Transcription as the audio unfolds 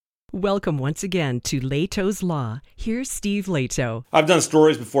Welcome once again to Leto's Law. Here's Steve Leto. I've done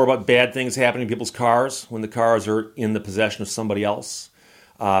stories before about bad things happening to people's cars when the cars are in the possession of somebody else.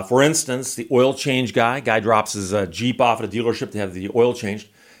 For instance, the oil change guy drops his Jeep off at a dealership to have the oil changed,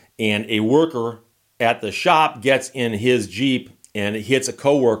 and a worker at the shop gets in his Jeep and it hits a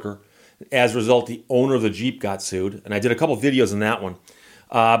coworker. As a result, the owner of the Jeep got sued, and I did a couple videos on that one.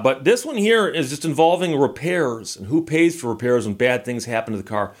 But this one here is just involving repairs and who pays for repairs when bad things happen to the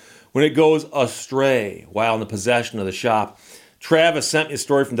car when it goes astray while in the possession of the shop. Travis sent me a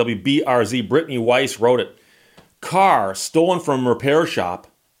story from WBRZ. Brittany Weiss wrote it. Car stolen from repair shop,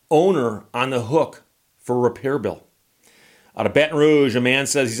 owner on the hook for repair bill. Out of Baton Rouge, a man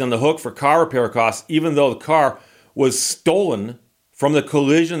says he's on the hook for car repair costs even though the car was stolen from the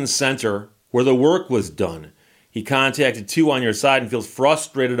collision center where the work was done. He contacted Two on Your Side and feels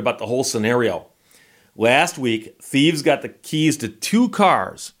frustrated about the whole scenario. Last week, thieves got the keys to 2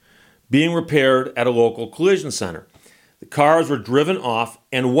 cars being repaired at a local collision center. The cars were driven off,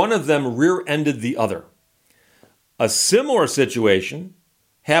 and one of them rear-ended the other. A similar situation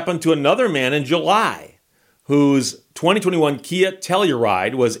happened to another man in July, whose 2021 Kia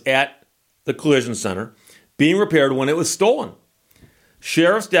Telluride was at the collision center being repaired when it was stolen.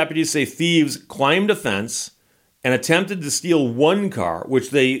 Sheriff's deputies say thieves climbed a fence and attempted to steal one car,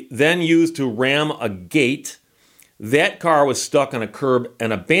 which they then used to ram a gate. That car was stuck on a curb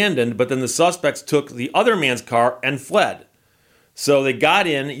and abandoned, but then the suspects took the other man's car and fled. So they got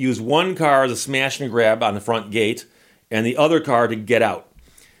in, used one car as a smash and grab on the front gate, and the other car to get out.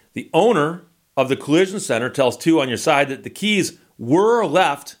 The owner of the collision center tells Two on Your Side that the keys were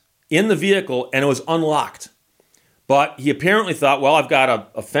left in the vehicle and it was unlocked. But he apparently thought, well, I've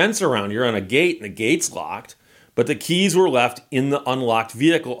got a fence around here and a gate, and the gate's locked. But the keys were left in the unlocked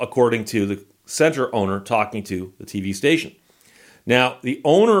vehicle, according to the center owner talking to the TV station. Now, the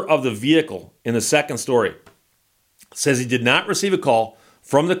owner of the vehicle in the second story says he did not receive a call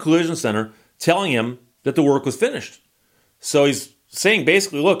from the collision center telling him that the work was finished. So he's saying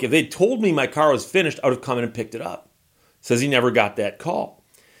basically, look, if they told me my car was finished, I would have come in and picked it up. Says he never got that call.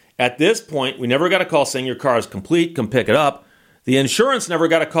 At this point, we never got a call saying your car is complete, come pick it up. The insurance never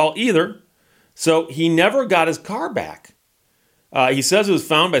got a call either, so he never got his car back. He says it was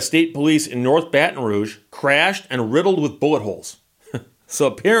found by state police in North Baton Rouge, crashed and riddled with bullet holes. So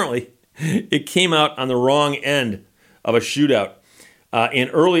apparently, it came out on the wrong end of a shootout. In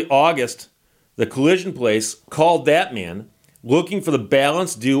early August, the collision place called that man looking for the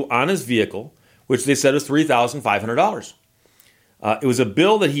balance due on his vehicle, which they said was $3,500. It was a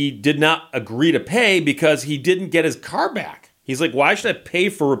bill that he did not agree to pay because he didn't get his car back. He's like, why should I pay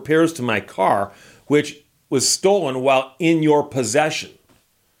for repairs to my car, which was stolen while in your possession?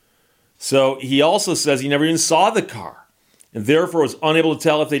 So he also says he never even saw the car and therefore was unable to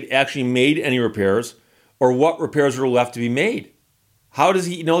tell if they'd actually made any repairs or what repairs were left to be made. How does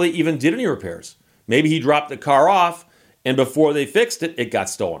he know they even did any repairs? Maybe he dropped the car off and before they fixed it, it got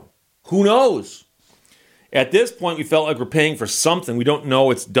stolen. Who knows? At this point, we felt like we're paying for something. We don't know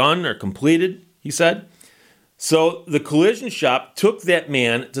it's done or completed, he said. So the collision shop took that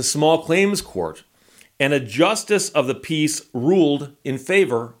man to small claims court, and a justice of the peace ruled in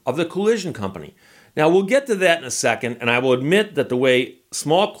favor of the collision company. Now, we'll get to that in a second, and I will admit that the way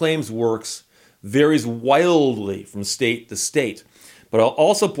small claims works varies wildly from state to state. But I'll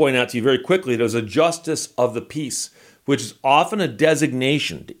also point out to you very quickly there's a justice of the peace, which is often a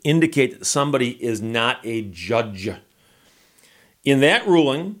designation to indicate that somebody is not a judge. In that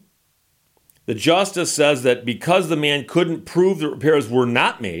ruling, the justice says that because the man couldn't prove the repairs were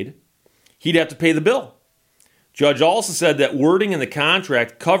not made, he'd have to pay the bill. Judge also said that wording in the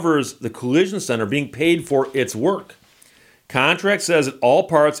contract covers the collision center being paid for its work. Contract says that all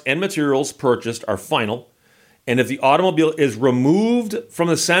parts and materials purchased are final, and if the automobile is removed from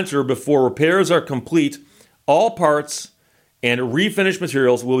the center before repairs are complete, all parts and refinished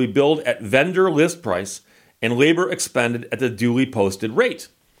materials will be billed at vendor list price and labor expended at the duly posted rate.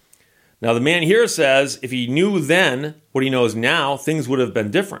 Now, the man here says if he knew then what he knows now, things would have been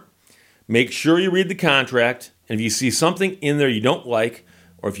different. Make sure you read the contract, and if you see something in there you don't like,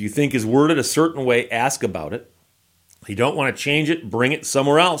 or if you think is worded a certain way, ask about it. If you don't want to change it, bring it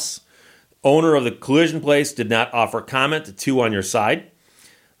somewhere else. The owner of the collision place did not offer comment to Two on Your Side.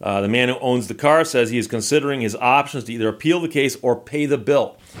 The man who owns the car says he is considering his options to either appeal the case or pay the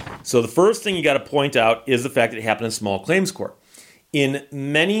bill. So the first thing you got to point out is the fact that it happened in small claims court. In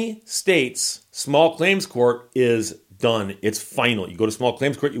many states, small claims court is done. It's final. You go to small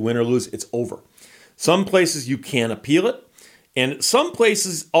claims court, you win or lose, it's over. Some places you can appeal it. And some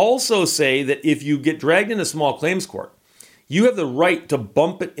places also say that if you get dragged into small claims court, you have the right to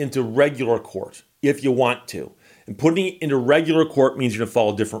bump it into regular court if you want to. And putting it into regular court means you're going to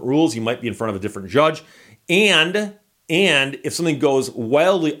follow different rules. You might be in front of a different judge. And if something goes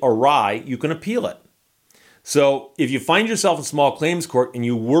wildly awry, you can appeal it. So if you find yourself in small claims court and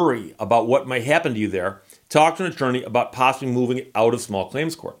you worry about what might happen to you there, talk to an attorney about possibly moving it out of small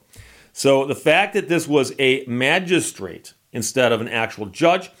claims court. So the fact that this was a magistrate instead of an actual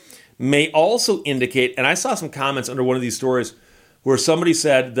judge may also indicate, and I saw some comments under one of these stories where somebody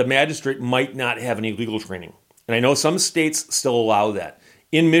said the magistrate might not have any legal training. And I know some states still allow that.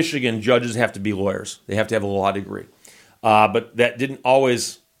 In Michigan, judges have to be lawyers. They have to have a law degree. But that didn't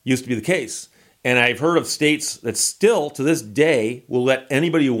always used to be the case. And I've heard of states that still, to this day, will let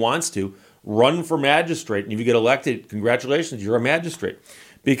anybody who wants to run for magistrate. And if you get elected, congratulations, you're a magistrate.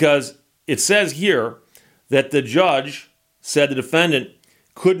 Because it says here that the judge said the defendant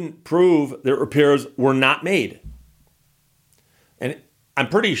couldn't prove that repairs were not made. And I'm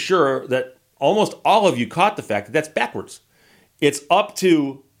pretty sure that almost all of you caught the fact that that's backwards. It's up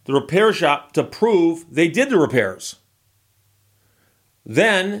to the repair shop to prove they did the repairs.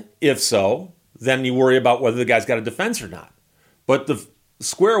 Then, if so, then you worry about whether the guy's got a defense or not. But the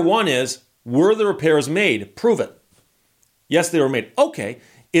square one is, were the repairs made? Prove it. Yes, they were made. Okay.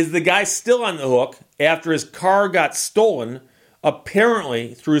 Is the guy still on the hook after his car got stolen,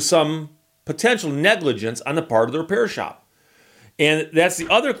 apparently through some potential negligence on the part of the repair shop? And that's the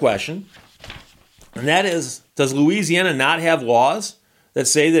other question. And that is, does Louisiana not have laws that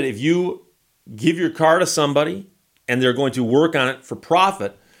say that if you give your car to somebody and they're going to work on it for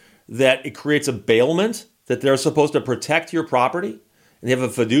profit, that it creates a bailment, that they're supposed to protect your property, and they have a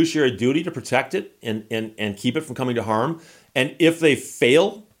fiduciary duty to protect it and keep it from coming to harm? And if they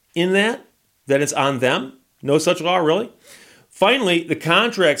fail in that, then it's on them? No such law, really? Finally, the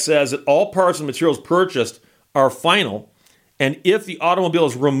contract says that all parts and materials purchased are final, and if the automobile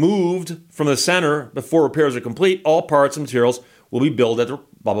is removed from the center before repairs are complete, all parts and materials will be billed at the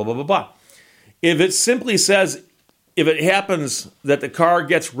blah, blah, blah, blah, blah. If it simply says, if it happens that the car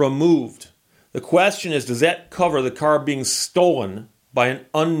gets removed, the question is, does that cover the car being stolen by an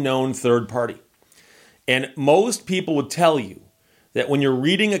unknown third party? And most people would tell you that when you're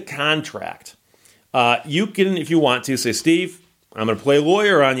reading a contract, you can, if you want to, say, Steve, I'm going to play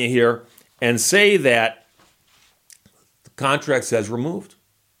lawyer on you here and say that the contract says removed.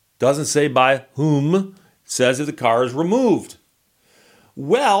 Doesn't say by whom. It says that the car is removed.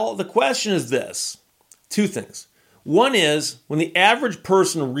 Well, the question is this. Two things. One is, when the average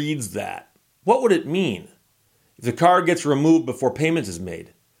person reads that, what would it mean if the car gets removed before payment is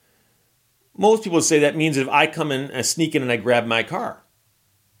made? Most people would say that means if I come in and sneak in and I grab my car,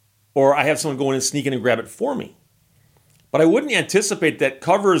 or I have someone go in and sneak in and grab it for me. But I wouldn't anticipate that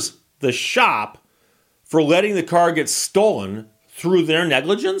covers the shop for letting the car get stolen through their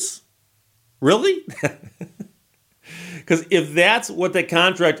negligence. Really? Because if that's what the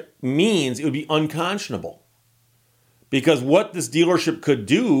contract means, it would be unconscionable. Because what this dealership could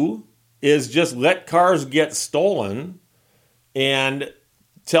do is just let cars get stolen and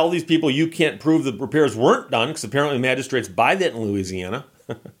tell these people you can't prove the repairs weren't done, because apparently magistrates buy that in Louisiana,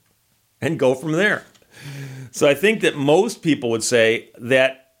 and go from there. So I think that most people would say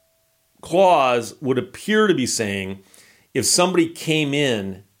that clause would appear to be saying if somebody came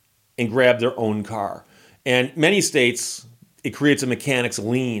in and grabbed their own car. And many states, it creates a mechanic's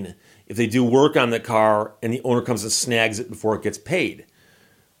lien if they do work on the car and the owner comes and snags it before it gets paid.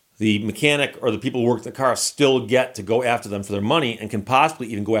 The mechanic or the people who work the car still get to go after them for their money and can possibly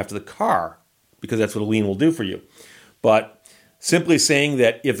even go after the car, because that's what a lien will do for you. But simply saying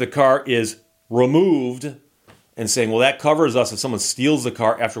that if the car is removed and saying, well, that covers us if someone steals the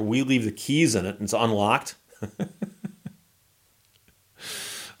car after we leave the keys in it and it's unlocked.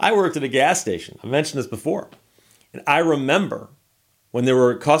 I worked at a gas station. I mentioned this before. And I remember when there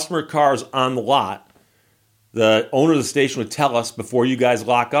were customer cars on the lot, the owner of the station would tell us, before you guys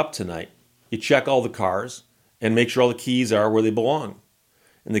lock up tonight, you check all the cars and make sure all the keys are where they belong.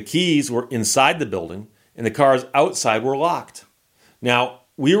 And the keys were inside the building, and the cars outside were locked. Now,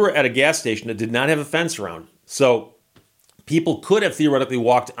 we were at a gas station that did not have a fence around it. So people could have theoretically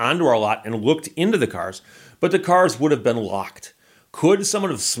walked onto our lot and looked into the cars, but the cars would have been locked. Could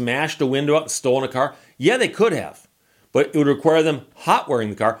someone have smashed a window up and stolen a car? Yeah, they could have. But it would require them hot-wiring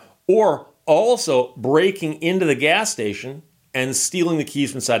the car or also breaking into the gas station and stealing the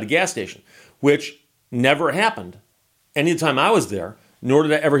keys from inside the gas station, which never happened anytime I was there, nor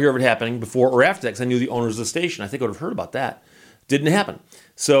did I ever hear of it happening before or after that, because I knew the owners of the station. I think I would have heard about that. Didn't happen.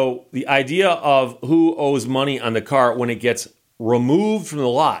 So the idea of who owes money on the car when it gets removed from the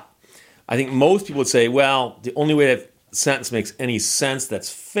lot, I think most people would say, well, the only way that sentence makes any sense that's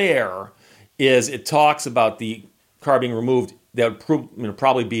fair is it talks about the car being removed that would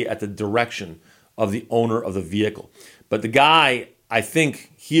probably be at the direction of the owner of the vehicle. But the guy, I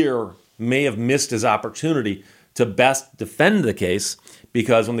think, here may have missed his opportunity to best defend the case,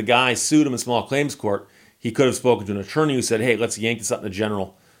 because when the guy sued him in small claims court, he could have spoken to an attorney who said, hey, let's yank this up in the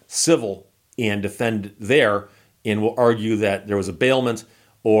general civil and defend there, and we'll argue that there was a bailment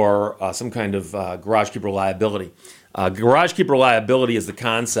or some kind of garage keeper liability. Garage keeper liability is the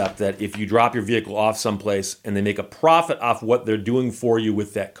concept that if you drop your vehicle off someplace and they make a profit off what they're doing for you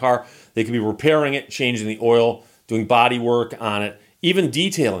with that car, they can be repairing it, changing the oil, doing body work on it, even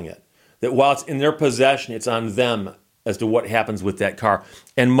detailing it. That while it's in their possession, it's on them as to what happens with that car.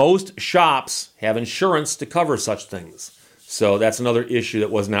 And most shops have insurance to cover such things. So that's another issue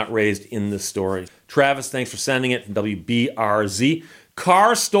that was not raised in this story. Travis, thanks for sending it from WBRZ.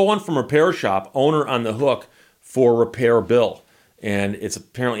 Car stolen from repair shop, owner on the hook for repair bill. And it's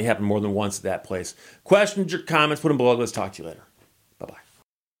apparently happened more than once at that place. Questions or comments, put them below. Let's talk to you later. Bye-bye.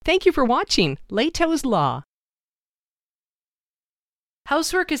 Thank you for watching Lehto's Law.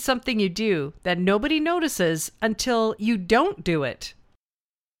 Housework is something you do that nobody notices until you don't do it.